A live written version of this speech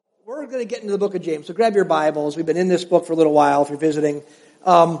going to get into the book of James. So grab your Bibles. We've been in this book for a little while if you're visiting.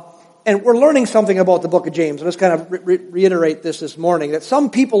 And we're learning something about the book of James. Let's kind of reiterate this morning, that some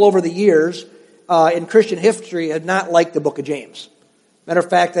people over the years in Christian history have not liked the book of James. Matter of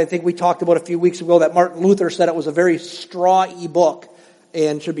fact, I think we talked about a few weeks ago that Martin Luther said it was a very straw-y book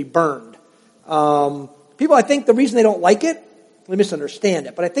and should be burned. People, I think the reason they don't like it, they misunderstand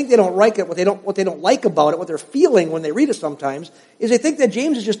it, but I think they don't like it. What they don't like about it, what they're feeling when they read it sometimes, is they think that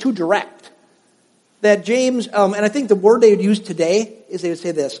James is just too direct. That James, and I think the word they would use today is they would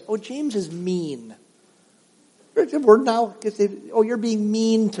say this: "Oh, James is mean." There's a word now. "Oh, you're being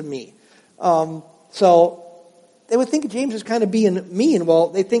mean to me." So they would think James is kind of being mean. Well,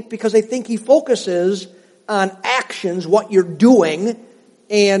 they think because they think he focuses on actions, what you're doing,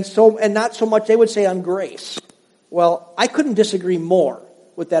 and not so much, they would say, on grace. Well, I couldn't disagree more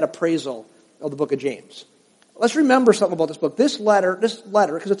with that appraisal of the book of James. Let's remember something about this book. This letter,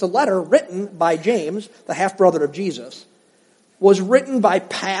 because it's a letter written by James, the half-brother of Jesus, was written by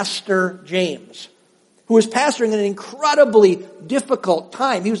Pastor James, who was pastoring in an incredibly difficult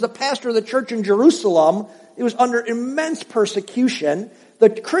time. He was the pastor of the church in Jerusalem. It was under immense persecution. The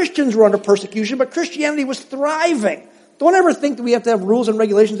Christians were under persecution, but Christianity was thriving. Don't ever think that we have to have rules and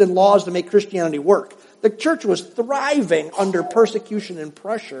regulations and laws to make Christianity work. The church was thriving under persecution and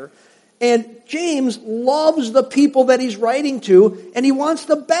pressure. And James loves the people that he's writing to, and he wants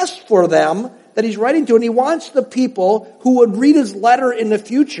the best for them that he's writing to. And he wants the people who would read his letter in the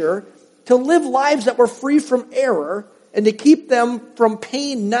future to live lives that were free from error and to keep them from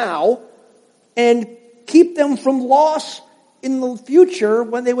pain now and keep them from loss in the future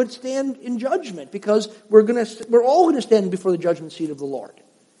when they would stand in judgment, because we're all going to stand before the judgment seat of the Lord.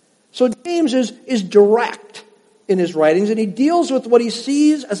 So James is direct in his writings, and he deals with what he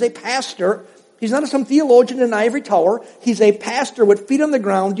sees as a pastor. He's not some theologian in an ivory tower. He's a pastor with feet on the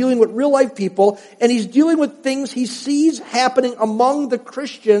ground, dealing with real life people, and he's dealing with things he sees happening among the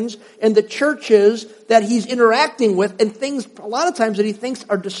Christians and the churches that he's interacting with, and things a lot of times that he thinks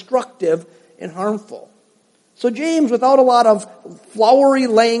are destructive and harmful. So James, without a lot of flowery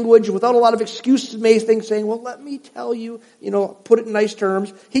language, without a lot of excuses made, things saying, well, let me tell you, put it in nice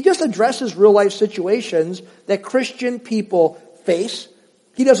terms. He just addresses real life situations that Christian people face.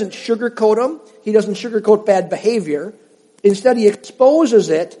 He doesn't sugarcoat them. He doesn't sugarcoat bad behavior. Instead, he exposes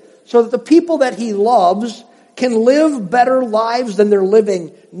it so that the people that he loves can live better lives than they're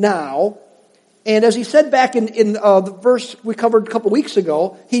living now. And as he said back in the verse we covered a couple weeks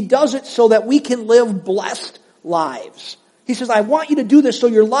ago, he does it so that we can live blessed lives. He says, I want you to do this so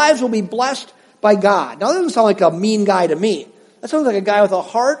your lives will be blessed by God. Now, that doesn't sound like a mean guy to me. That sounds like a guy with a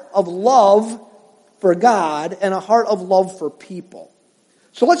heart of love for God and a heart of love for people.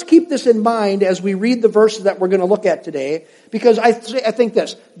 So let's keep this in mind as we read the verses that we're going to look at today, because I think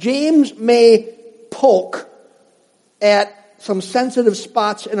this: James may poke at some sensitive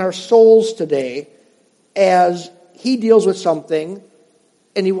spots in our souls today as he deals with something,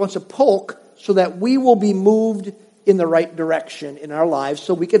 and he wants to poke so that we will be moved in the right direction in our lives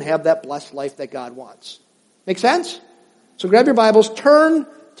so we can have that blessed life that God wants. Make sense? So grab your Bibles, turn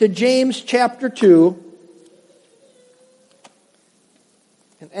to James chapter 2.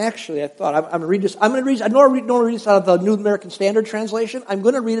 And actually, I thought I'm going to read this. I normally read this out of the New American Standard Translation. I'm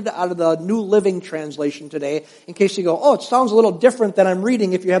going to read it out of the New Living Translation today, in case you go, oh, it sounds a little different than I'm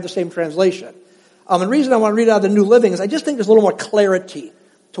reading if you have the same translation. And the reason I want to read it out of the New Living is I just think there's a little more clarity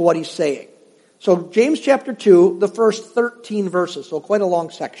to what he's saying. So James chapter 2, the first 13 verses, so quite a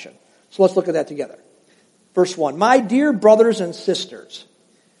long section. So let's look at that together. Verse 1, my dear brothers and sisters,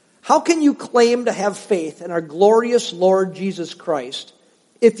 how can you claim to have faith in our glorious Lord Jesus Christ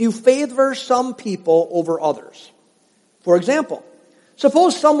if you favor some people over others? For example,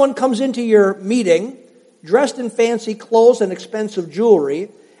 suppose someone comes into your meeting dressed in fancy clothes and expensive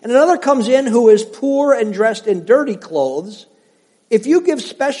jewelry, and another comes in who is poor and dressed in dirty clothes. If you give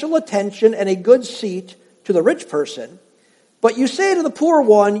special attention and a good seat to the rich person, but you say to the poor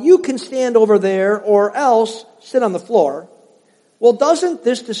one, you can stand over there or else sit on the floor, well, doesn't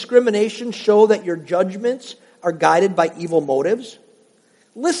this discrimination show that your judgments are guided by evil motives?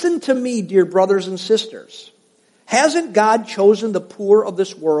 Listen to me, dear brothers and sisters. Hasn't God chosen the poor of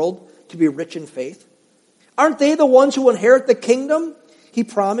this world to be rich in faith? Aren't they the ones who inherit the kingdom he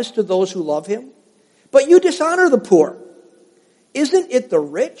promised to those who love him? But you dishonor the poor. Isn't it the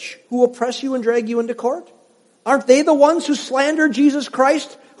rich who oppress you and drag you into court? Aren't they the ones who slander Jesus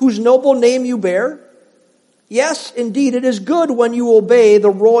Christ, whose noble name you bear? Yes, indeed, it is good when you obey the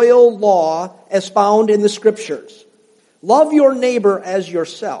royal law as found in the Scriptures. Love your neighbor as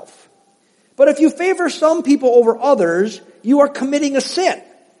yourself. But if you favor some people over others, you are committing a sin.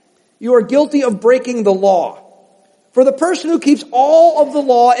 You are guilty of breaking the law. For the person who keeps all of the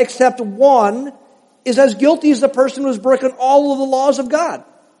law except one is as guilty as the person who has broken all of the laws of God.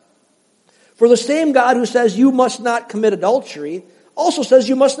 For the same God who says you must not commit adultery also says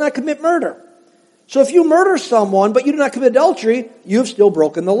you must not commit murder. So if you murder someone but you do not commit adultery, you have still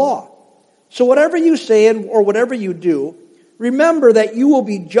broken the law. So whatever you say or whatever you do, remember that you will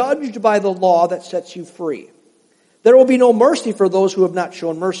be judged by the law that sets you free. There will be no mercy for those who have not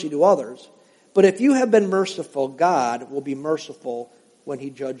shown mercy to others. But if you have been merciful, God will be merciful when he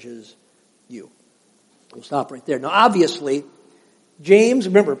judges you. We'll stop right there. Now obviously, James,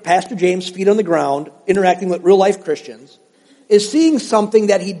 remember, Pastor James, feet on the ground, interacting with real-life Christians, is seeing something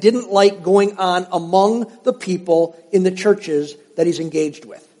that he didn't like going on among the people in the churches that he's engaged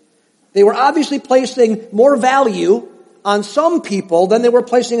with. They were obviously placing more value on some people than they were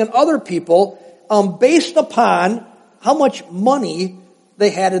placing on other people based upon how much money they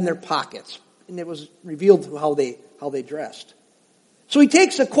had in their pockets. And it was revealed through how they dressed. So he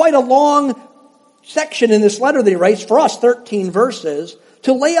takes quite a long section in this letter that he writes for us, 13 verses,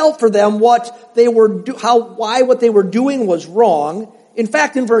 to lay out for them what they were what they were doing was wrong. In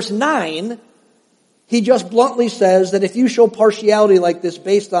fact, in verse 9, he just bluntly says that if you show partiality like this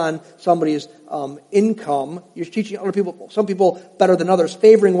based on somebody's income, you're teaching other people, some people better than others,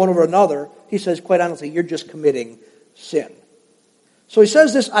 favoring one over another. He says, quite honestly, you're just committing sin. So he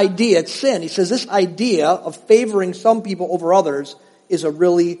says this idea, it's sin. He says this idea of favoring some people over others is a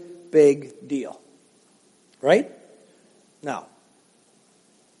really big deal. Right? Now,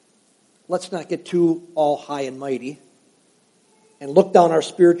 let's not get too all high and mighty and look down our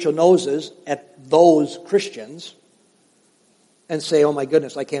spiritual noses at those Christians and say, oh my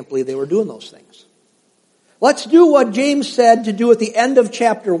goodness, I can't believe they were doing those things. Let's do what James said to do at the end of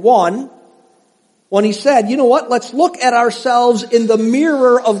chapter 1 when he said, you know what, let's look at ourselves in the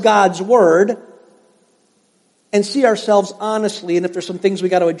mirror of God's Word and see ourselves honestly, and if there's some things we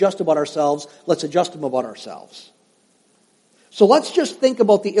got to adjust about ourselves, let's adjust them about ourselves. So let's just think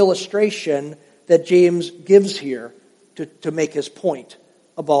about the illustration that James gives here to make his point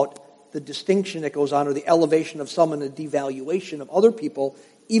about the distinction that goes on, or the elevation of some and the devaluation of other people,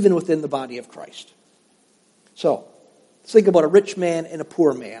 even within the body of Christ. So, let's think about a rich man and a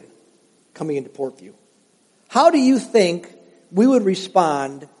poor man coming into Portview. How do you think we would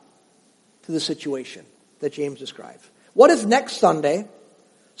respond to the situation that James described? What if next Sunday,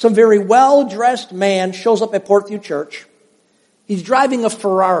 some very well-dressed man shows up at Portview Church? He's driving a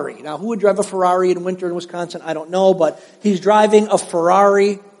Ferrari. Now, who would drive a Ferrari in winter in Wisconsin? I don't know, but he's driving a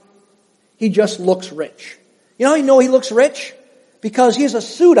Ferrari. He just looks rich. You know how you know he looks rich? Because he has a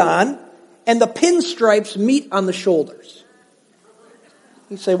suit on, and the pinstripes meet on the shoulders.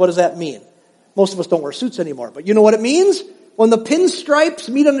 You say, what does that mean? Most of us don't wear suits anymore, but you know what it means? When the pinstripes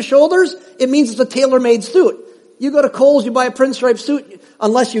meet on the shoulders, it means it's a tailor-made suit. You go to Kohl's, you buy a pinstripe suit,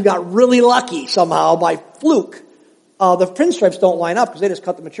 unless you got really lucky somehow by fluke. The pinstripes don't line up because they just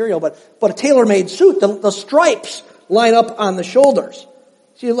cut the material, but a tailor-made suit, the stripes line up on the shoulders.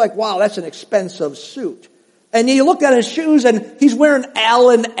 So you're like, wow, that's an expensive suit. And you look at his shoes and he's wearing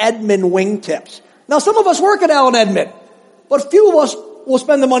Allen Edmond wingtips. Now some of us work at Allen Edmond, but few of us will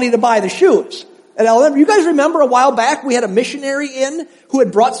spend the money to buy the shoes. And you guys remember a while back we had a missionary in who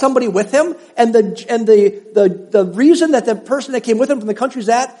had brought somebody with him, and the reason that the person that came with him from the countries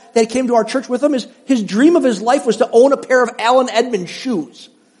that came to our church with him is his dream of his life was to own a pair of Allen Edmond shoes.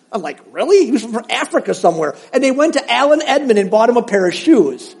 I'm like, really? He was from Africa somewhere. And they went to Allen Edmond and bought him a pair of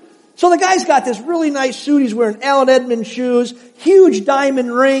shoes. So the guy's got this really nice suit. He's wearing Allen Edmond shoes, huge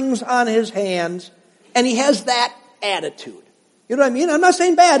diamond rings on his hands, and he has that attitude. You know what I mean? I'm not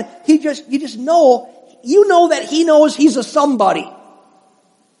saying bad. You just know that he knows he's a somebody.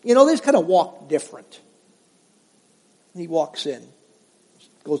 You know, they just kind of walk different. And he walks in,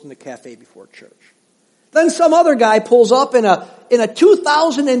 goes in the cafe before church. Then some other guy pulls up in a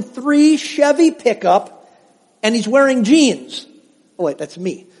 2003 Chevy pickup, and he's wearing jeans. Oh wait, that's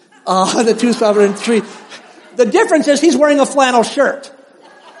me. The 2003. The difference is he's wearing a flannel shirt.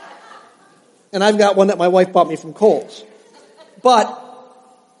 And I've got one that my wife bought me from Kohl's. But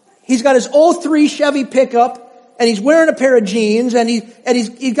he's got his 03 Chevy pickup, and he's wearing a pair of jeans, and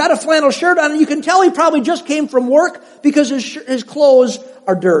he's got a flannel shirt on, and you can tell he probably just came from work because his clothes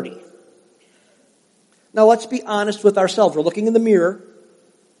are dirty. Now let's be honest with ourselves. We're looking in the mirror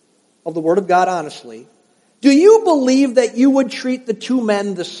of the Word of God honestly. Do you believe that you would treat the two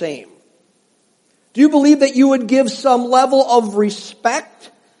men the same? Do you believe that you would give some level of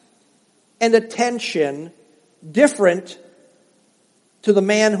respect and attention different to the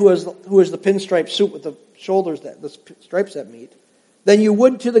man who is the pinstripe suit with the shoulders, the stripes that meet, than you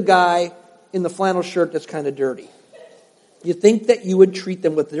would to the guy in the flannel shirt that's kind of dirty. You think that you would treat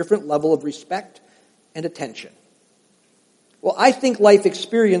them with a different level of respect and attention. Well, I think life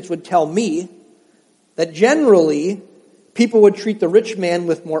experience would tell me that generally people would treat the rich man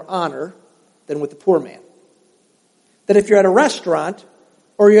with more honor than with the poor man. That if you're at a restaurant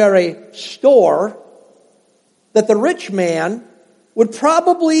or you're at a store, that the rich man would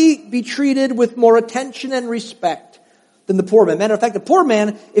probably be treated with more attention and respect than the poor man. Matter of fact, the poor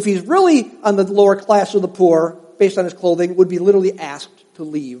man, if he's really on the lower class of the poor, based on his clothing, would be literally asked to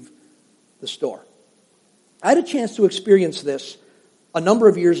leave the store. I had a chance to experience this a number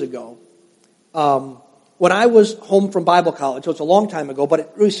of years ago when I was home from Bible college. So it's a long time ago, but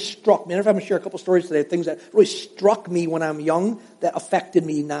it really struck me. I'm going to share a couple stories today, things that really struck me when I'm young that affected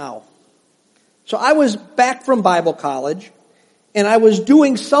me now. So I was back from Bible college, and I was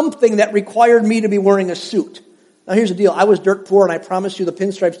doing something that required me to be wearing a suit. Now here's the deal. I was dirt poor, and I promise you the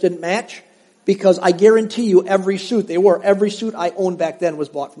pinstripes didn't match, because I guarantee you every suit I owned back then was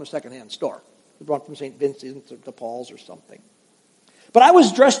bought from a secondhand store. It was bought from St. Vincent's or DePaul's or something. But I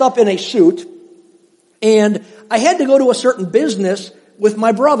was dressed up in a suit, and I had to go to a certain business with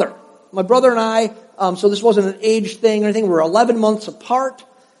my brother. My brother and I, so this wasn't an age thing or anything. We were 11 months apart,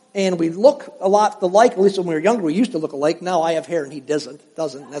 and we look a lot alike. At least when we were younger, we used to look alike. Now I have hair, and he doesn't.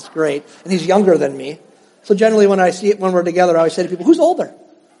 That's great. And he's younger than me. So generally when I see it, when we're together, I always say to people, who's older?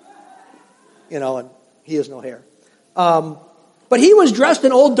 And he has no hair. But he was dressed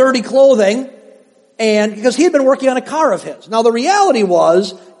in old dirty clothing, and because he had been working on a car of his. Now the reality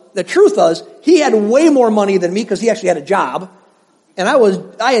was, the truth was, he had way more money than me because he actually had a job. And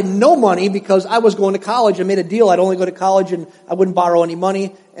I had no money because I was going to college and made a deal. I'd only go to college and I wouldn't borrow any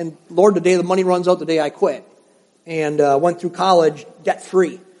money. And Lord, the day the money runs out, the day I quit. And went through college debt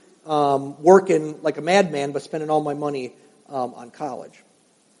free, working like a madman, but spending all my money on college.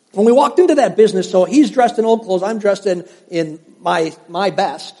 When we walked into that business, so he's dressed in old clothes, I'm dressed in my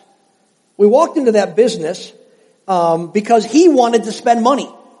best. We walked into that business because he wanted to spend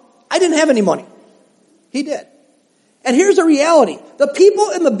money. I didn't have any money. He did. And here's the reality. The people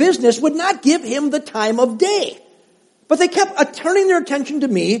in the business would not give him the time of day. But they kept turning their attention to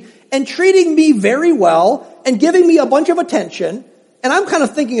me and treating me very well and giving me a bunch of attention. And I'm kind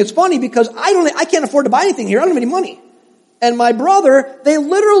of thinking it's funny because I can't afford to buy anything here. I don't have any money. And my brother, they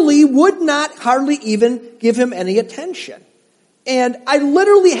literally would not hardly even give him any attention. And I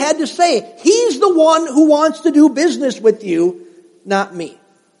literally had to say, he's the one who wants to do business with you, not me.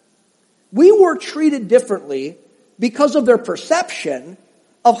 We were treated differently because of their perception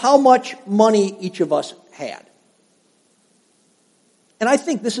of how much money each of us had. And I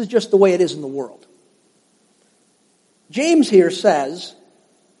think this is just the way it is in the world. James here says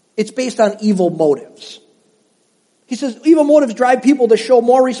it's based on evil motives. He says evil motives drive people to show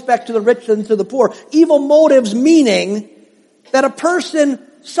more respect to the rich than to the poor. Evil motives meaning that a person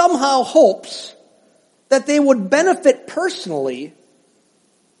somehow hopes that they would benefit personally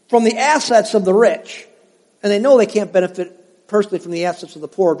from the assets of the rich. And they know they can't benefit personally from the assets of the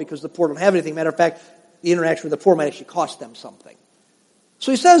poor because the poor don't have anything. Matter of fact, the interaction with the poor might actually cost them something.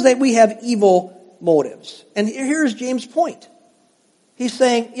 So he says that we have evil motives. And here's James' point. He's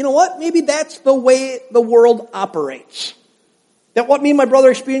saying, you know what? Maybe that's the way the world operates. That what me and my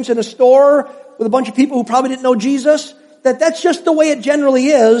brother experienced in a store with a bunch of people who probably didn't know Jesus, that's just the way it generally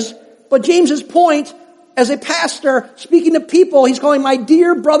is. But James's point, as a pastor speaking to people, he's calling my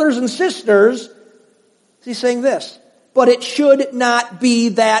dear brothers and sisters, he's saying this, but it should not be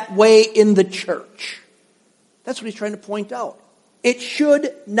that way in the church. That's what he's trying to point out. It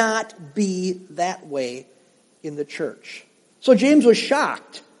should not be that way in the church. So James was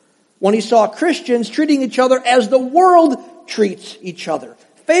shocked when he saw Christians treating each other as the world treats each other.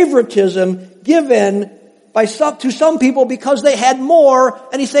 Favoritism given to some people because they had more,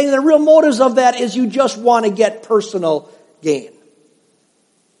 and he's saying the real motives of that is you just want to get personal gain.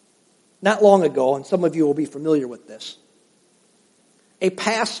 Not long ago, and some of you will be familiar with this, a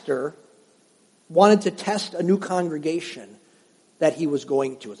pastor wanted to test a new congregation that he was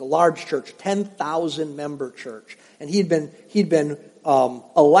going to. It's a large church, 10,000 member church. And he'd been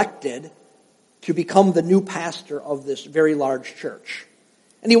elected to become the new pastor of this very large church.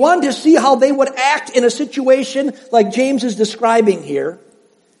 And he wanted to see how they would act in a situation like James is describing here.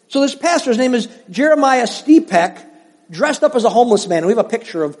 So this pastor, his name is Jeremiah Stepek, dressed up as a homeless man. We have a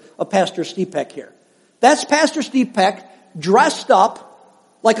picture of Pastor Stepek here. That's Pastor Stepek dressed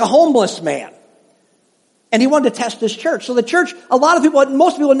up like a homeless man. And he wanted to test this church. So the church,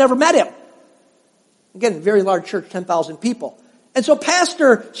 most people had never met him. Again, very large church, 10,000 people. And so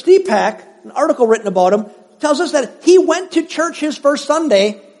Pastor Stepek, an article written about him, tells us that he went to church his first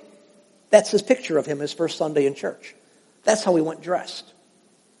Sunday. That's his picture of him, his first Sunday in church. That's how he went dressed.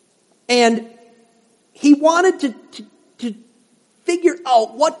 And he wanted to figure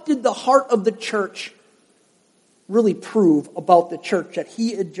out what did the heart of the church really prove about the church that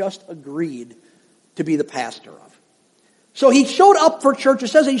he had just agreed to be the pastor of. So he showed up for church. It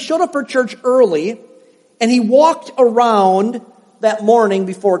says he showed up for church early, and he walked around that morning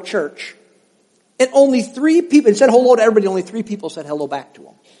before church. And only 3 people, and said hello to everybody, only 3 people said hello back to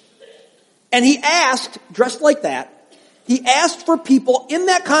him. And he asked, dressed like that, he asked for people in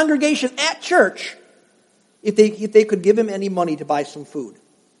that congregation at church if they could give him any money to buy some food.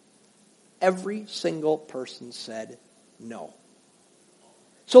 Every single person said no.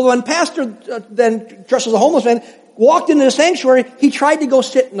 So when pastor, then dressed as a homeless man, walked into the sanctuary, he tried to go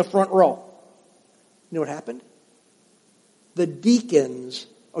sit in the front row. You know what happened? The deacons,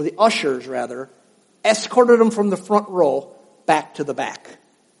 or the ushers rather, escorted him from the front row back to the back,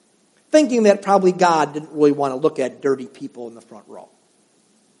 thinking that probably God didn't really want to look at dirty people in the front row.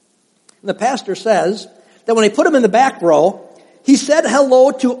 And the pastor says that when they put him in the back row, he said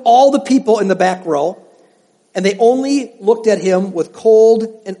hello to all the people in the back row, and they only looked at him with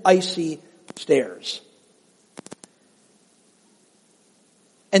cold and icy stares.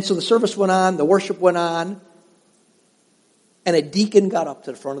 And so the service went on, the worship went on, and a deacon got up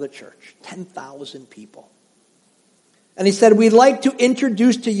to the front of the church, 10,000 people. And he said, "We'd like to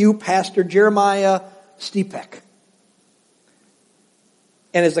introduce to you Pastor Jeremiah Stepek."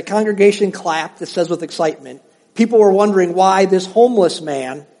 And as the congregation clapped, it says with excitement, people were wondering why this homeless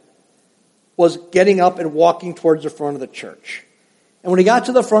man was getting up and walking towards the front of the church. And when he got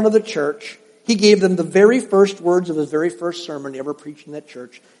to the front of the church, he gave them the very first words of his very first sermon he ever preached in that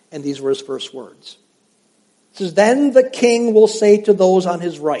church, and these were his first words. It says, "Then the king will say to those on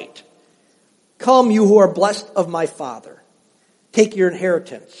his right, 'Come, you who are blessed of my Father. Take your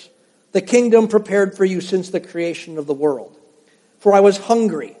inheritance, the kingdom prepared for you since the creation of the world. For I was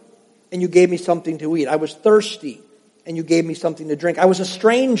hungry, and you gave me something to eat. I was thirsty, and you gave me something to drink. I was a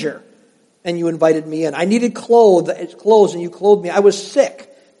stranger, and you invited me in. I needed clothes, and you clothed me. I was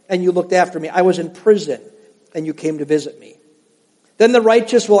sick, and you looked after me. I was in prison, and you came to visit me.' Then the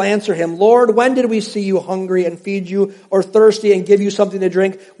righteous will answer him, 'Lord, when did we see you hungry and feed you, or thirsty and give you something to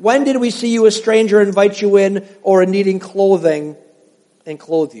drink? When did we see you a stranger and invite you in, or in needing clothing and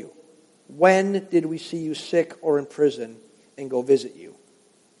clothe you? When did we see you sick or in prison and go visit you?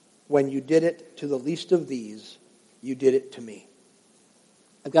 When you did it to the least of these, you did it to me.'"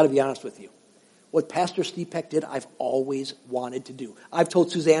 I've got to be honest with you. What Pastor Stepek did, I've always wanted to do. I've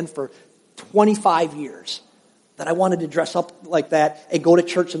told Suzanne for 25 years that I wanted to dress up like that and go to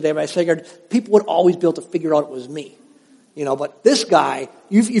church someday, but I figured people would always be able to figure out it was me. But this guy,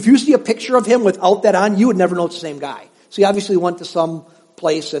 if you see a picture of him without that on, you would never know it's the same guy. So he obviously went to some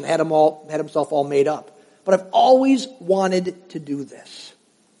place and had himself all made up. But I've always wanted to do this.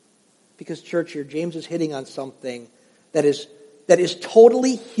 Because church here, James is hitting on something that is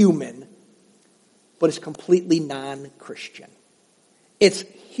totally human, but is completely non-Christian. It's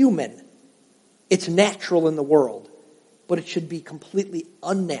human. It's natural in the world, but it should be completely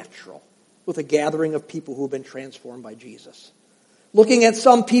unnatural with a gathering of people who have been transformed by Jesus. Looking at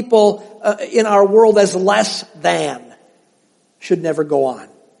some people in our world as less than should never go on.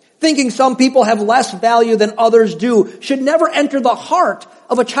 Thinking some people have less value than others do should never enter the heart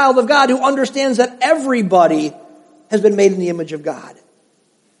of a child of God who understands that everybody has been made in the image of God.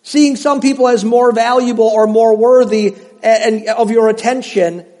 Seeing some people as more valuable or more worthy of your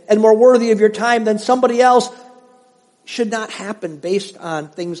attention and more worthy of your time than somebody else should not happen based on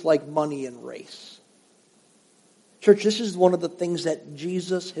things like money and race. Church, this is one of the things that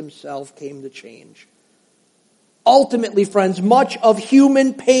Jesus himself came to change. Ultimately, friends, much of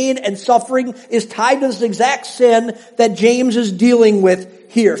human pain and suffering is tied to this exact sin that James is dealing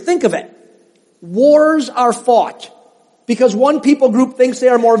with here. Think of it. Wars are fought because one people group thinks they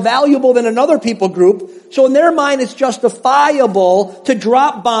are more valuable than another people group. So in their mind, it's justifiable to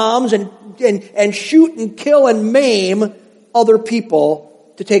drop bombs and shoot and kill and maim other people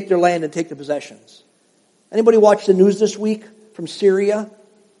to take their land and take their possessions. Anybody watch the news this week from Syria?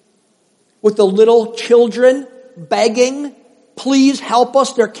 With the little children begging, "Please help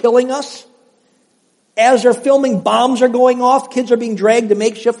us, they're killing us." As they're filming, bombs are going off. Kids are being dragged to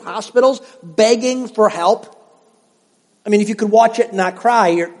makeshift hospitals, begging for help. I mean, if you could watch it and not cry,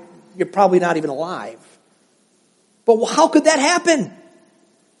 you're probably not even alive. But how could that happen?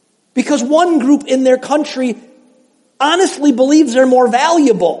 Because one group in their country honestly believes they're more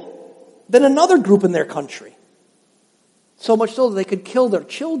valuable than another group in their country. So much so that they could kill their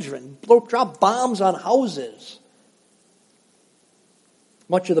children, drop bombs on houses.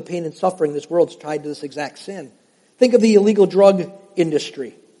 Much of the pain and suffering in this world is tied to this exact sin. Think of the illegal drug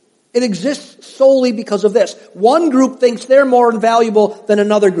industry. It exists solely because of this. One group thinks they're more valuable than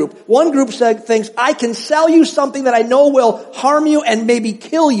another group. One group thinks, I can sell you something that I know will harm you and maybe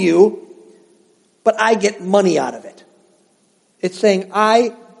kill you, but I get money out of it. It's saying,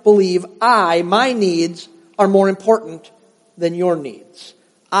 I believe my needs are more important than your needs.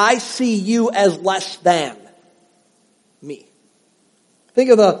 I see you as less than me. Think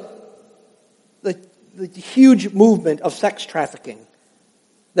of the huge movement of sex trafficking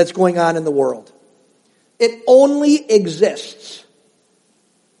that's going on in the world. It only exists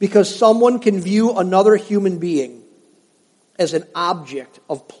because someone can view another human being as an object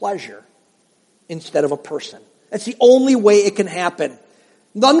of pleasure instead of a person. That's the only way it can happen.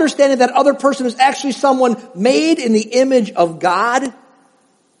 The understanding that other person is actually someone made in the image of God,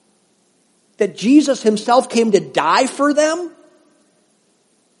 that Jesus himself came to die for them.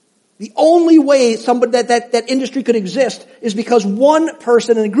 The only way that industry could exist is because one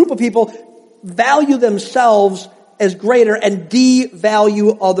person and a group of people value themselves as greater and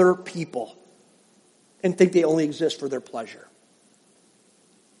devalue other people and think they only exist for their pleasure.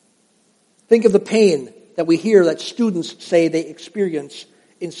 Think of the pain that we hear that students say they experience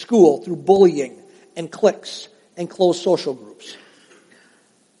in school through bullying and cliques and closed social groups.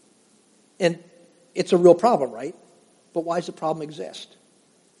 And it's a real problem, right? But why does the problem exist?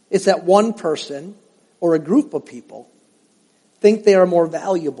 It's that one person or a group of people think they are more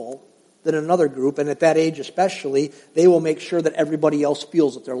valuable than another group, and at that age especially, they will make sure that everybody else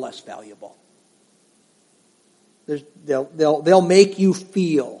feels that they're less valuable. They'll make you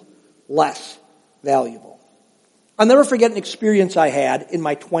feel less valuable. I'll never forget an experience I had in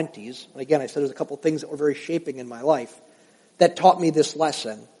my 20s. And again, I said there's a couple of things that were very shaping in my life that taught me this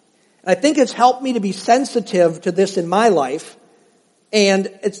lesson. And I think it's helped me to be sensitive to this in my life. And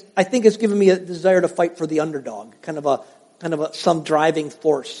I think it's given me a desire to fight for the underdog, kind of some driving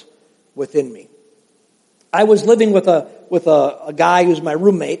force within me. I was living with a guy who's my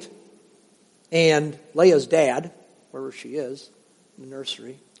roommate, and Leia's dad, wherever she is, in the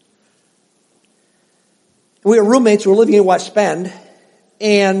nursery. We were roommates. We were living in West Bend,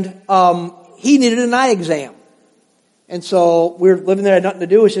 and he needed an eye exam. And so we were living there, had nothing to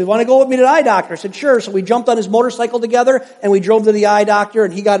do. He said, want to go with me to the eye doctor? I said, sure. So we jumped on his motorcycle together, and we drove to the eye doctor,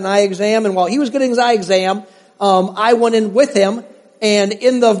 and he got an eye exam. And while he was getting his eye exam, I went in with him, and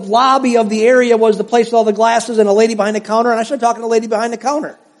in the lobby of the area was the place with all the glasses and a lady behind the counter, and I started talking to a lady behind the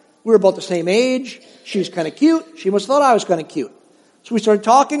counter. We were about the same age. She was kind of cute. She must have thought I was kind of cute. So we started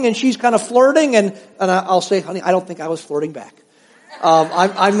talking, and she's kind of flirting, and I'll say, honey, I don't think I was flirting back.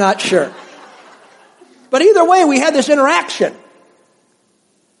 I'm not sure. But either way, we had this interaction.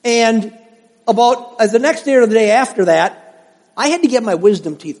 And as the next day or the day after that, I had to get my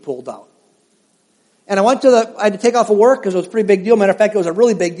wisdom teeth pulled out. And I had to take off of work because it was a pretty big deal. Matter of fact, it was a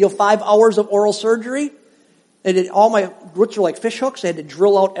really big deal. 5 hours of oral surgery. All my roots were like fish hooks. They had to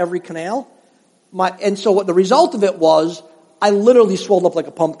drill out every canal. And so what the result of it was, I literally swelled up like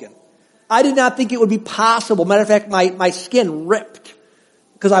a pumpkin. I did not think it would be possible. Matter of fact, my skin ripped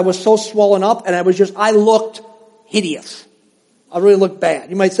because I was so swollen up, and I looked hideous. I really looked bad.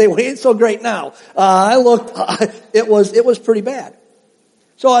 You might say, well, he ain't so great now. It was pretty bad.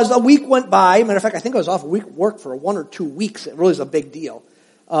 So as a week went by, matter of fact, I think I was off work for 1 or 2 weeks. It really is a big deal.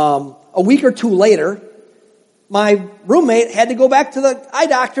 A week or two later, my roommate had to go back to the eye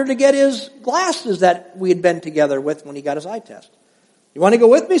doctor to get his glasses that we had been together with when he got his eye test. You want to go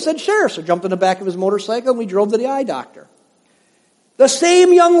with me? He said, sure. So jumped in the back of his motorcycle, and we drove to the eye doctor. The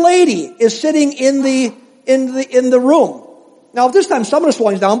same young lady is sitting in the room. Now, this time some of the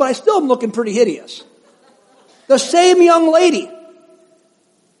swelling's down, but I still am looking pretty hideous. The same young lady.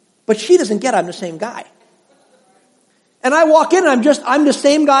 But she doesn't get I'm the same guy. And I walk in, and I'm the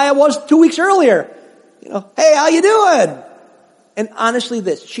same guy I was 2 weeks earlier. Hey, how you doing? And honestly,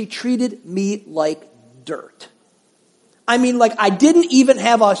 she treated me like dirt. I mean, like I didn't even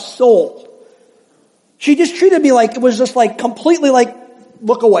have a soul. She just treated me like it was just like completely like,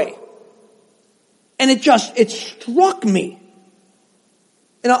 look away. And it struck me.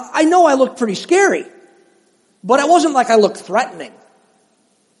 I know I looked pretty scary, but it wasn't like I looked threatening.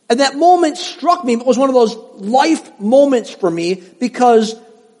 And that moment struck me. It was one of those life moments for me because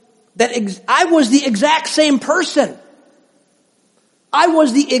I was the exact same person. I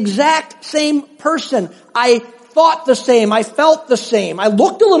was the exact same person. I thought the same. I felt the same. I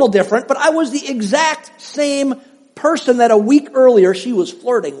looked a little different, but I was the exact same person that a week earlier she was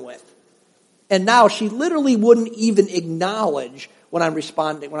flirting with. And now she literally wouldn't even acknowledge when I'm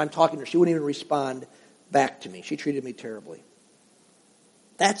responding, when I'm talking to her. She wouldn't even respond back to me. She treated me terribly.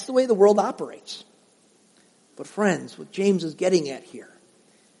 That's the way the world operates. But friends, what James is getting at here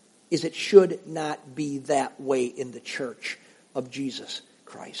is it should not be that way in the church of Jesus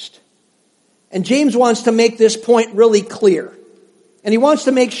Christ. And James wants to make this point really clear. And he wants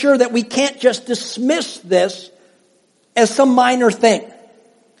to make sure that we can't just dismiss this as some minor thing.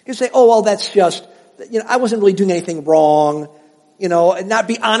 You say, oh, well, that's just, I wasn't really doing anything wrong, and not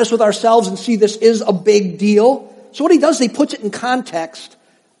be honest with ourselves and see this is a big deal. So what he does, he puts it in context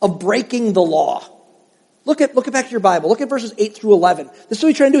of breaking the law. Look back to your Bible. Look at verses 8 through 11. This is what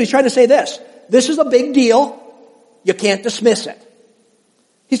he's trying to do. He's trying to say this. This is a big deal. You can't dismiss it.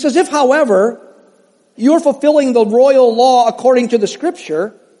 He says, if, however, you're fulfilling the royal law according to the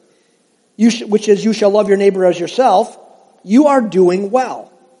Scripture, which is you shall love your neighbor as yourself, you are doing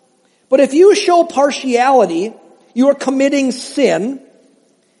well. But if you show partiality, you are committing sin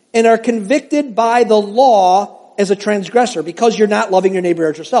and are convicted by the law as a transgressor because you're not loving your neighbor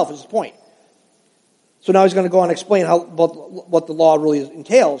as yourself, is his point. So now he's going to go on and explain what the law really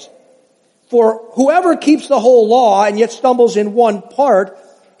entails. For whoever keeps the whole law and yet stumbles in one part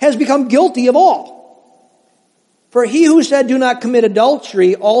has become guilty of all. For he who said do not commit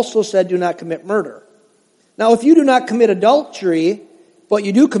adultery also said do not commit murder. Now if you do not commit adultery, but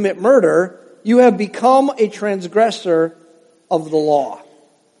you do commit murder, you have become a transgressor of the law.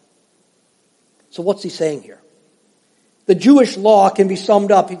 So what's he saying here? The Jewish law can be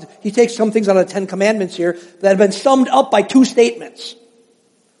summed up. He takes some things out of the Ten Commandments here that have been summed up by two statements.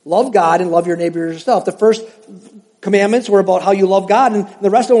 Love God and love your neighbor as yourself. The first commandments were about how you love God, and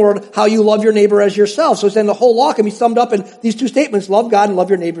the rest of them were how you love your neighbor as yourself. So then the whole law can be summed up in these two statements, love God and love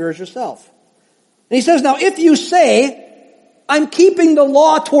your neighbor as yourself. And he says, now if you say, I'm keeping the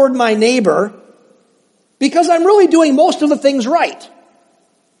law toward my neighbor because I'm really doing most of the things right,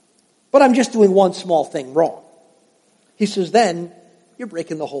 but I'm just doing one small thing wrong. He says, then you're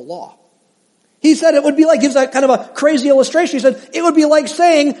breaking the whole law. He said it would be like, gives that kind of a crazy illustration. He said, it would be like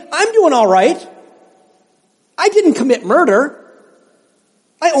saying, I'm doing all right. I didn't commit murder.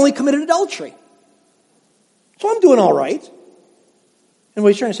 I only committed adultery. So I'm doing all right. And what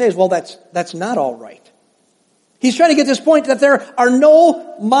he's trying to say is, well, that's not all right. He's trying to get this point that there are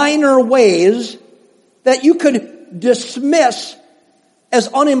no minor ways that you could dismiss as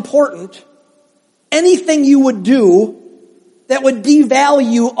unimportant anything you would do that would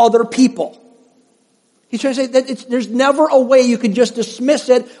devalue other people. He's trying to say that there's never a way you could just dismiss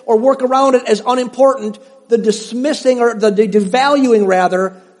it or work around it as unimportant, the dismissing or the devaluing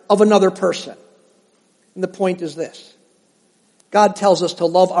rather of another person. And the point is this. God tells us to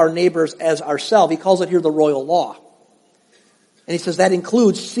love our neighbors as ourselves. He calls it here the royal law. And he says that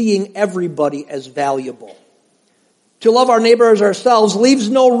includes seeing everybody as valuable. To love our neighbor as ourselves leaves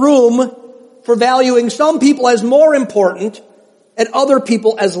no room for valuing some people as more important and other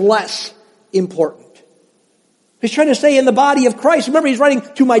people as less important. He's trying to say in the body of Christ, remember he's writing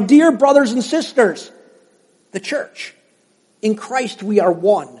to my dear brothers and sisters, the church. In Christ we are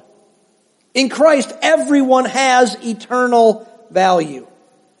one. In Christ everyone has eternal value.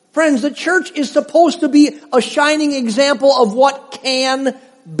 Friends, the church is supposed to be a shining example of what can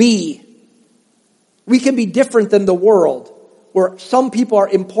be. We can be different than the world, where some people are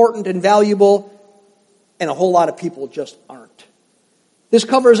important and valuable, and a whole lot of people just aren't. This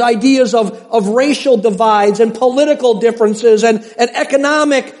covers ideas of racial divides and political differences and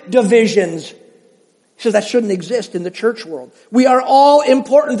economic divisions. He says that shouldn't exist in the church world. We are all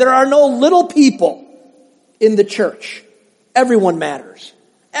important. There are no little people in the church. Everyone matters.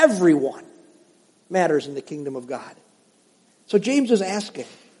 Everyone matters in the kingdom of God. So James is asking,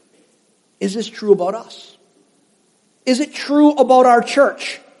 is this true about us? Is it true about our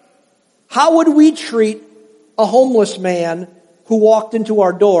church? How would we treat a homeless man who walked into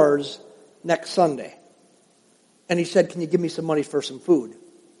our doors next Sunday? And he said, can you give me some money for some food?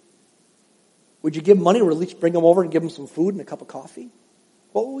 Would you give him money or at least bring him over and give him some food and a cup of coffee?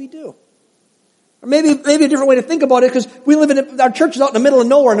 What would we do? Or maybe a different way to think about it, because we live in, our church is out in the middle of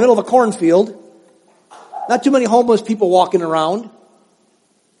nowhere, in the middle of a cornfield. Not too many homeless people walking around.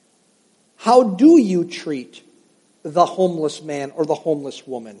 How do you treat the homeless man or the homeless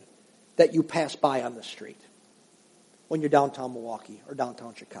woman that you pass by on the street when you're downtown Milwaukee or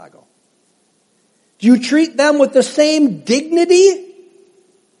downtown Chicago? Do you treat them with the same dignity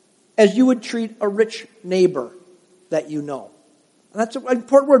as you would treat a rich neighbor that you know? And that's an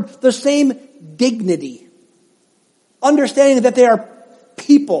important word, the same dignity. Understanding that they are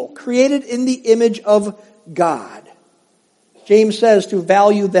people created in the image of God. James says to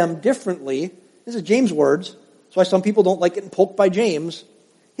value them differently This is James' words. That's why some people don't like getting poked by James.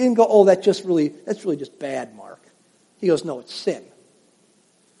 He didn't go, oh, that's really just bad, Mark. He goes, no, it's sin.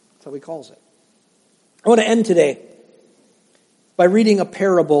 That's how he calls it. I want to end today by reading a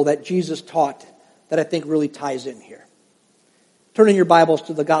parable that Jesus taught that I think really ties in here. Turn in your Bibles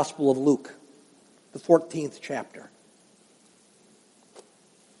to the Gospel of Luke, the 14th chapter.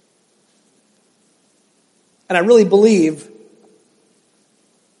 And I really believe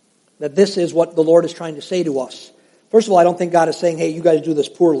that this is what the Lord is trying to say to us. First of all, I don't think God is saying, hey, you guys do this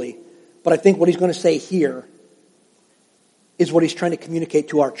poorly. But I think what he's going to say here is what he's trying to communicate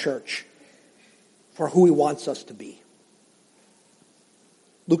to our church for who he wants us to be.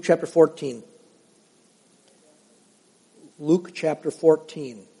 Luke chapter 14. Luke chapter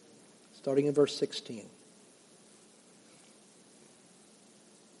 14, starting in verse 16.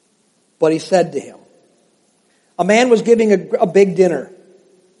 But he said to him, a man was giving a big dinner,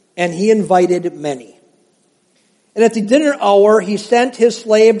 and he invited many. And at the dinner hour, he sent his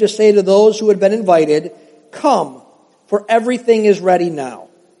slave to say to those who had been invited, come, for everything is ready now.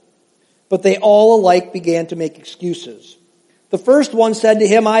 But they all alike began to make excuses. The first one said to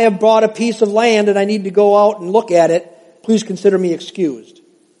him, I have bought a piece of land, and I need to go out and look at it. Please consider me excused.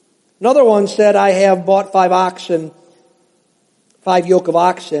 Another one said, I have bought 5 yoke of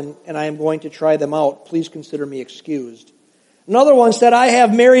oxen, and I am going to try them out. Please consider me excused. Another one said, I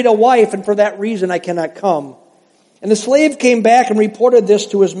have married a wife, and for that reason I cannot come. And the slave came back and reported this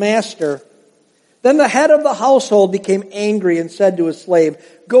to his master. Then the head of the household became angry and said to his slave,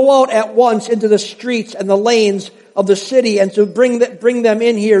 go out at once into the streets and the lanes of the city, and to bring them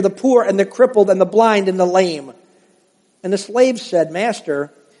in here, the poor and the crippled and the blind and the lame. And the slave said,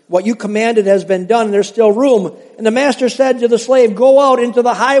 Master, what you commanded has been done, and there's still room. And the master said to the slave, go out into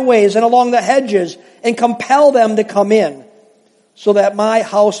the highways and along the hedges and compel them to come in, so that my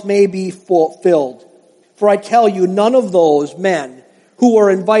house may be filled. For I tell you, none of those men who were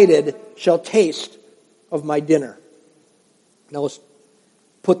invited shall taste of my dinner. Now let's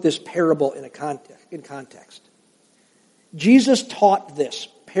put this parable in context. Jesus taught this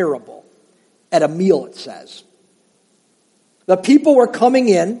parable at a meal, it says. The people were coming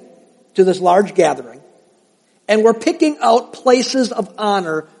in to this large gathering and were picking out places of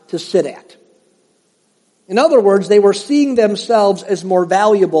honor to sit at. In other words, they were seeing themselves as more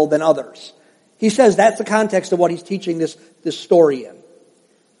valuable than others. He says that's the context of what he's teaching this story in.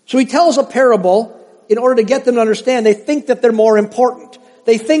 So he tells a parable in order to get them to understand they think that they're more important.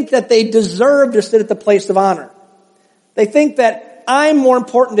 They think that they deserve to sit at the place of honor. They think that I'm more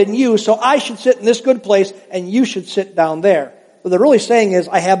important than you, so I should sit in this good place and you should sit down there. What they're really saying is,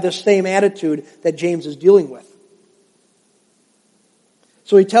 I have this same attitude that James is dealing with.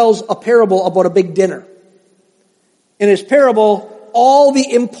 So he tells a parable about a big dinner. In his parable, all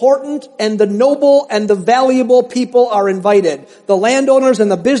the important and the noble and the valuable people are invited. The landowners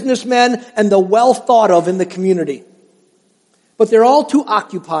and the businessmen and the well thought of in the community. But they're all too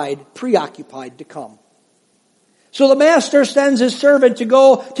preoccupied to come. So the master sends his servant to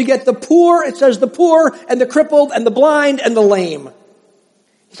go to get the poor, it says the poor and the crippled and the blind and the lame.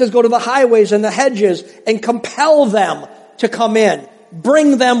 He says go to the highways and the hedges and compel them to come in.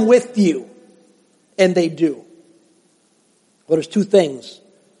 Bring them with you. And they do. Well, there's 2 things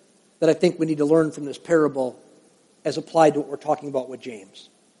that I think we need to learn from this parable as applied to what we're talking about with James.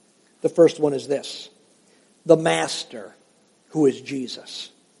 The first one is this. The master, who is Jesus,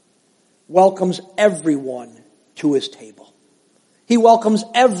 welcomes everyone to his table. He welcomes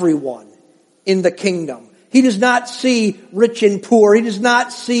everyone in the kingdom. He does not see rich and poor. He does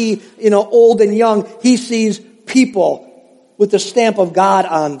not see, old and young. He sees people with the stamp of God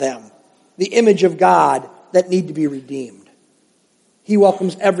on them, the image of God that need to be redeemed. He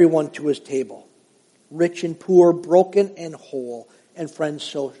welcomes everyone to his table, rich and poor, broken and whole. And friends,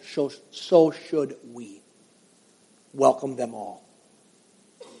 so should we. Welcome them all.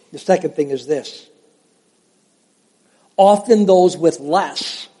 The second thing is this. Often those with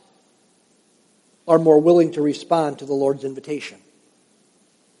less are more willing to respond to the Lord's invitation.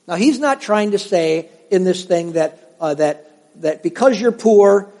 Now, he's not trying to say in this thing that because you're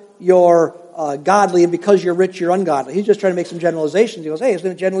poor, you're godly, and because you're rich, you're ungodly. He's just trying to make some generalizations. He goes, hey,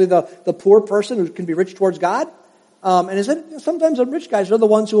 isn't it generally the poor person who can be rich towards God? And isn't sometimes the rich guys are the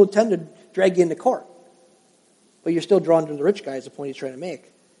ones who will tend to drag you into court. But you're still drawn to the rich guy is the point he's trying to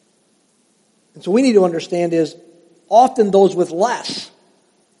make. And so we need to understand is often those with less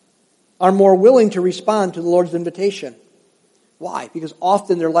are more willing to respond to the Lord's invitation. Why? Because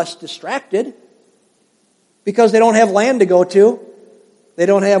often they're less distracted. Because they don't have land to go to. They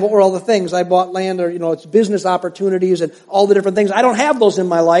don't have, what were all the things? I bought land, or, it's business opportunities and all the different things. I don't have those in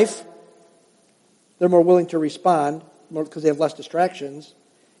my life. They're more willing to respond because they have less distractions.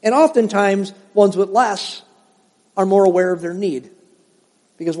 And oftentimes, ones with less are more aware of their need.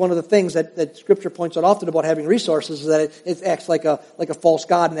 Because one of the things that Scripture points out often about having resources is that it acts like a false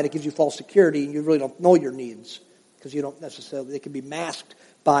god, and that it gives you false security, and you really don't know your needs. Because you don't necessarily, they can be masked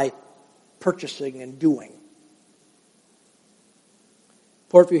by purchasing and doing.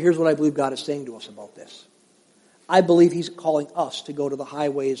 Portview, here's what I believe God is saying to us about this. I believe He's calling us to go to the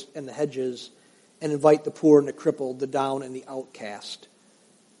highways and the hedges and invite the poor and the crippled, the down and the outcast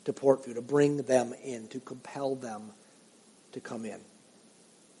to Portview, to bring them in, to compel them to come in.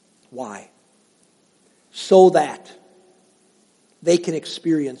 Why? So that they can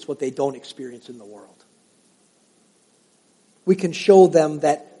experience what they don't experience in the world. We can show them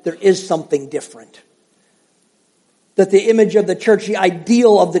that there is something different. That the image of the church, the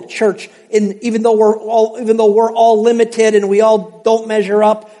ideal of the church, even though we're all limited and we all don't measure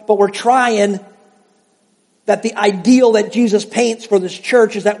up, but we're trying, that the ideal that Jesus paints for this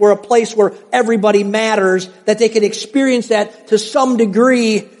church is that we're a place where everybody matters, that they can experience that to some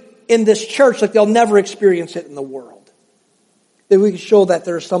degree in this church like they'll never experience it in the world. That we can show that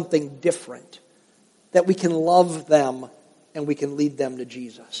there's something different, that we can love them and we can lead them to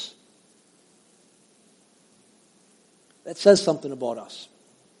Jesus. That says something about us.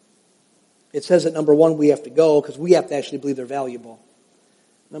 It says that, number one, we have to go because we have to actually believe they're valuable.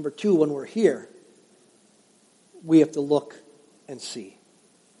 Number two, when we're here, we have to look and see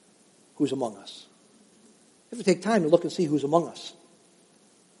who's among us. We have to take time to look and see who's among us.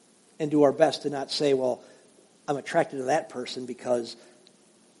 And do our best to not say, well, I'm attracted to that person because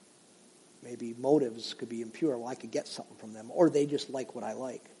maybe motives could be impure. Well, I could get something from them. Or they just like what I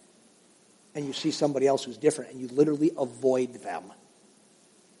like. And you see somebody else who's different and you literally avoid them.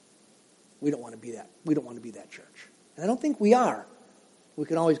 We don't want to be that. We don't want to be that church. And I don't think we are. We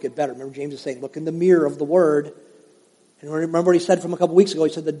can always get better. Remember James is saying, look in the mirror of the Word. And remember what he said from a couple weeks ago.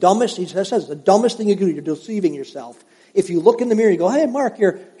 He said the dumbest thing you can do, you're deceiving yourself. If you look in the mirror, you go, hey, Mark,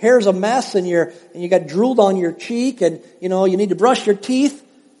 your hair's a mess and you got drooled on your cheek and, you need to brush your teeth.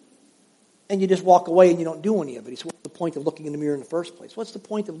 And you just walk away and you don't do any of it. He said, what's the point of looking in the mirror in the first place? What's the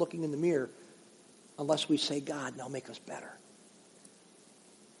point of looking in the mirror unless we say, God, now make us better?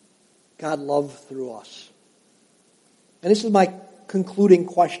 God loved through us. And this is my concluding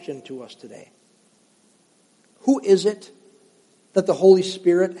question to us today. Who is it that the Holy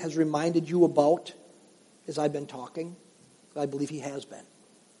Spirit has reminded you about as I've been talking? I believe He has been.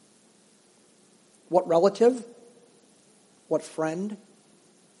 What relative? What friend?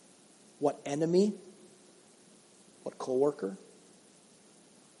 What enemy? What coworker?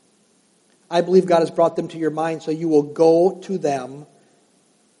 I believe God has brought them to your mind so you will go to them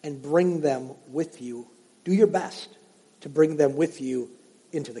and bring them with you. Do your best to bring them with you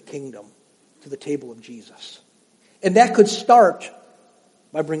into the kingdom, to the table of Jesus. And that could start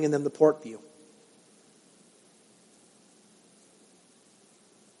by bringing them to Portview.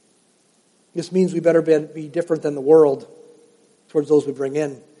 This means we better be different than the world towards those we bring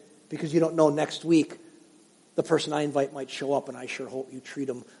in. Because you don't know, next week, the person I invite might show up, and I sure hope you treat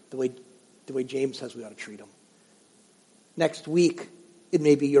them the way James says we ought to treat them. Next week, it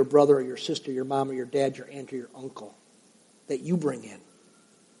may be your brother or your sister, your mom or your dad, your aunt or your uncle that you bring in.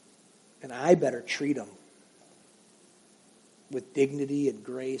 And I better treat them with dignity and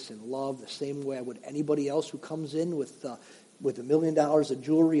grace and love the same way I would anybody else who comes in with $1 million of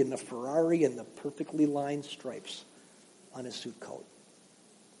jewelry and the Ferrari and the perfectly lined stripes on his suit coat.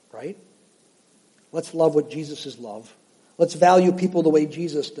 Right? Let's love what Jesus is love. Let's value people the way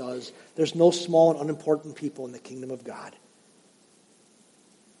Jesus does. There's no small and unimportant people in the kingdom of God.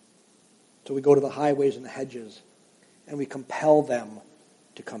 So we go to the highways and the hedges and we compel them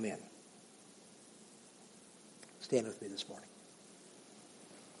to come in. Stand with me this morning.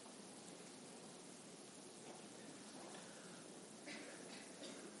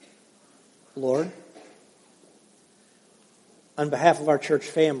 Lord, on behalf of our church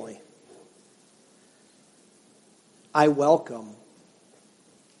family, I welcome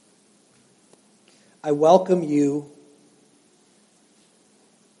you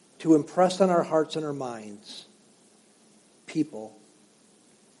to impress on our hearts and our minds people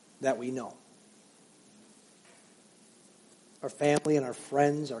that we know. Our family and our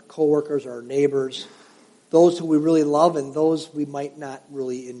friends, our coworkers, our neighbors, those who we really love and those we might not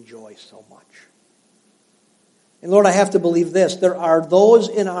really enjoy so much. And Lord, I have to believe this. There are those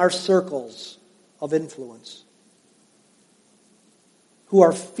in our circles of influence who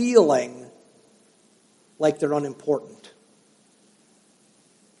are feeling like they're unimportant.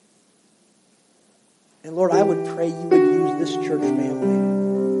 And Lord, I would pray you would use this church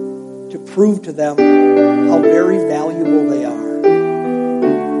family to prove to them how very valuable they are.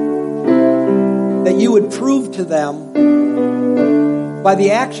 That you would prove to them by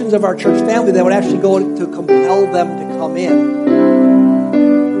the actions of our church family that would actually go to compel them to come in.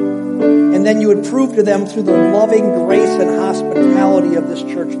 And then you would prove to them through the loving grace and hospitality of this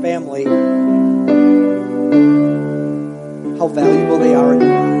church family how valuable they are in your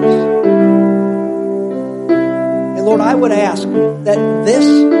lives. And Lord, I would ask that this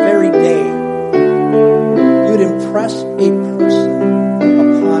very day you would impress a person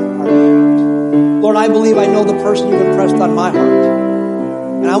upon our heart. Lord, I believe I know the person you've impressed on my heart.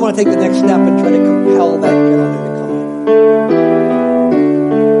 And I want to take the next step and try to compel that gentleman to come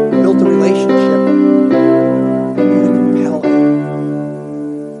in. Build a relationship. I'm going to compel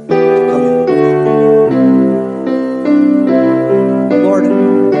him to come in. Lord,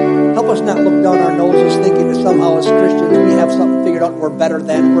 help us not look down our noses thinking that somehow as Christians we have something figured out and we're better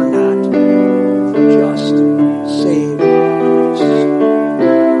than. We're not. We're just saved.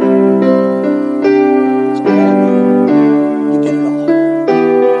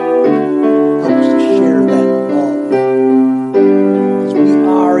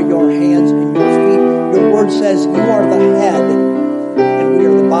 Says you are the head and we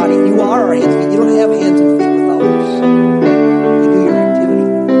are the body. You are our hands and feet. You don't have hands and feet without us. You do your activity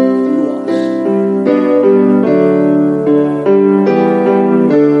through us.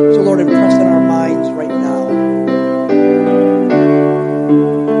 So Lord, impress in our minds right now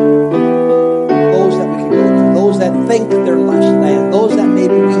those that we can go to, those that think they're less than, those that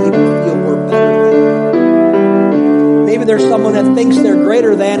maybe we even feel we're better than. Maybe there's someone that thinks they're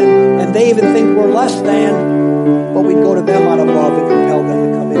greater than and they even think we're less than. But we'd go to them out of love and compel them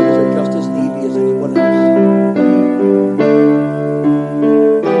to come in because they're just as needy as anyone else.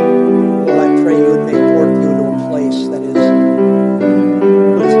 Lord, I pray you would make Portview into a place that is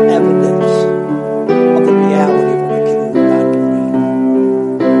evidence of the reality of what the kingdom of God can be.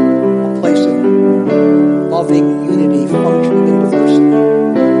 A place of loving unity, functioning in diversity,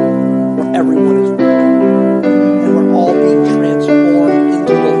 where everyone is welcome, and we're all being transformed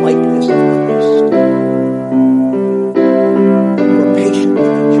into the likeness of Christ.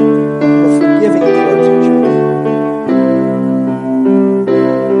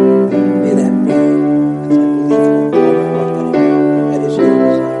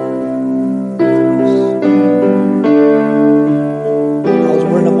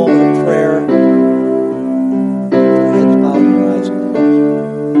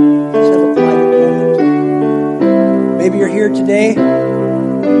 Today,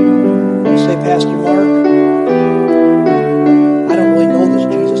 you say, Pastor Mark, I don't really know this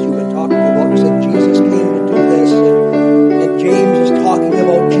Jesus you've been talking about. You said Jesus came to do this, and James is talking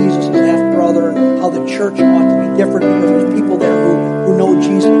about Jesus' half-brother and how the church ought to be different because there's people there who know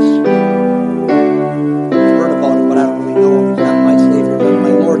Jesus. I've heard about him, but I don't really know him. He's not my Savior, but my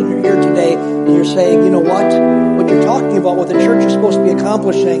Lord. And you're here today, and you're saying, you know what? What you're talking about, what the church is supposed to be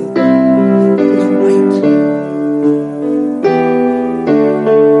accomplishing, is right.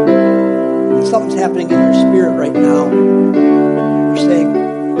 Something's happening in your spirit right now. You're saying,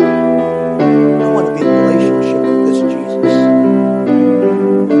 I want to be in a relationship with this Jesus.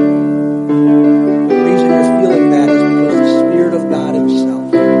 The reason you're feeling that is because the Spirit of God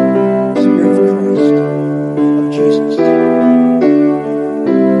himself, the Spirit of Christ, of Jesus,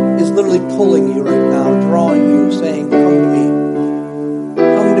 is literally pulling you right now, drawing you, saying, come to me.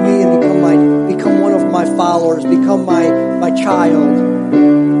 Come to me and become one of my followers, become my child.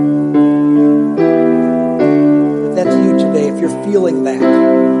 If you're feeling that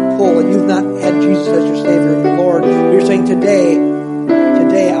pull and you've not had Jesus as your Savior and your Lord, you're saying today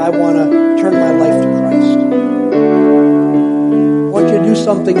I want to turn my life to Christ. I want you to do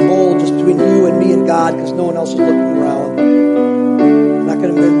something bold just between you and me and God because no one else is looking around. I'm not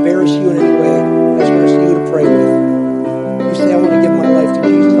going to embarrass you in any way. I just want to see you to pray with. You say, I want to give my life to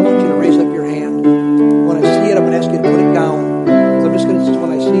Jesus. I want you to raise up your hand. When I see it, I'm going to ask you to put it down. So I'm just going to,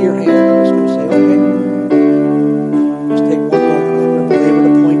 when I see your hand, I'm just going to say, okay.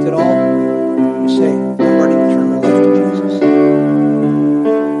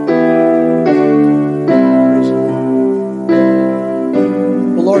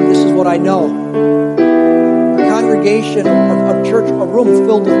 I know a congregation, a church, a room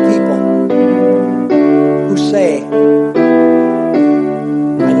filled with people who say, I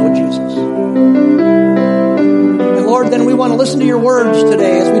know Jesus. And Lord, then we want to listen to your words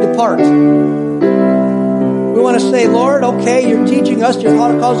today as we depart. We want to say, Lord, okay, you're teaching us, you've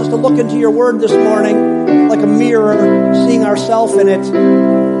caused us to look into your word this morning like a mirror, seeing ourselves in it.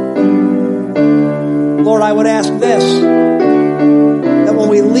 Lord, I would ask this, that when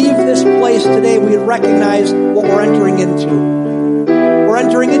we leave this place today, we recognize what we're entering into. We're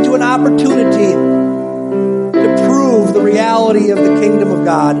entering into an opportunity to prove the reality of the kingdom of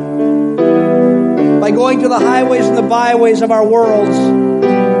God by going to the highways and the byways of our worlds,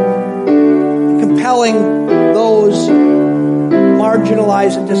 compelling those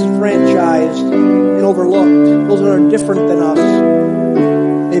marginalized and disenfranchised and overlooked, those that are different than us,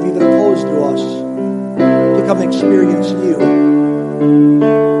 maybe even opposed to us, to come experience you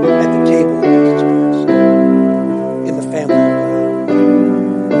at the table of Jesus Christ, in the family of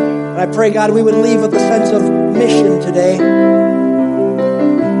God. And I pray, God, we would leave with a sense of mission today.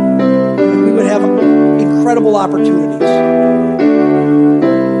 We would have incredible opportunities